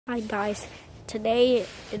Hi guys, today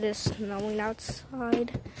it is snowing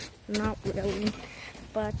outside. Not really,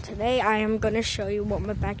 but today I am going to show you what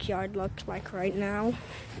my backyard looks like right now.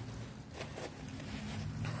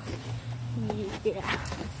 Yeah,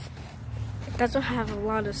 it doesn't have a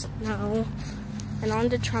lot of snow, and on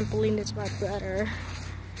the trampoline it's much better.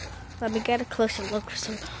 Let me get a closer look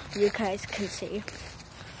so you guys can see.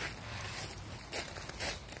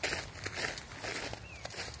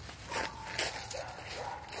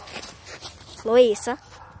 Louisa,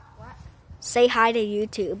 what? Say hi to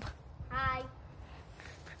YouTube. Hi.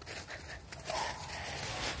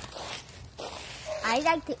 I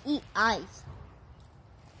like to eat ice.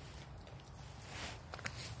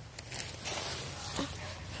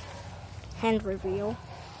 Hand reveal.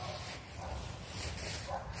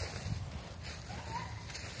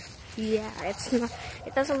 Yeah, it's not.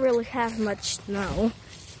 It doesn't really have much snow.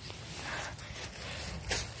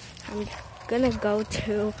 I'm gonna go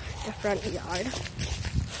to the front yard.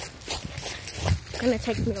 It's gonna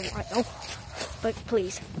take me a while, but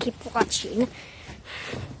please keep watching.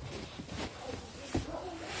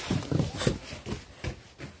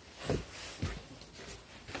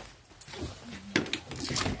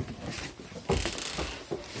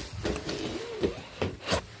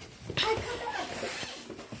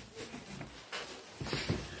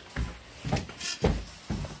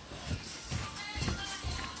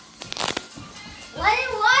 What are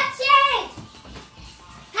you watching?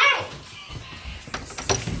 Hey!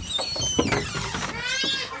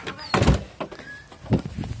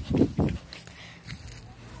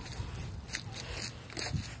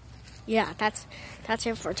 Yeah, that's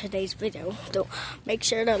it for today's video. So make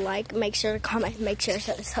sure to like, make sure to comment, make sure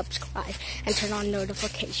to subscribe, and turn on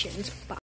notifications. Bye.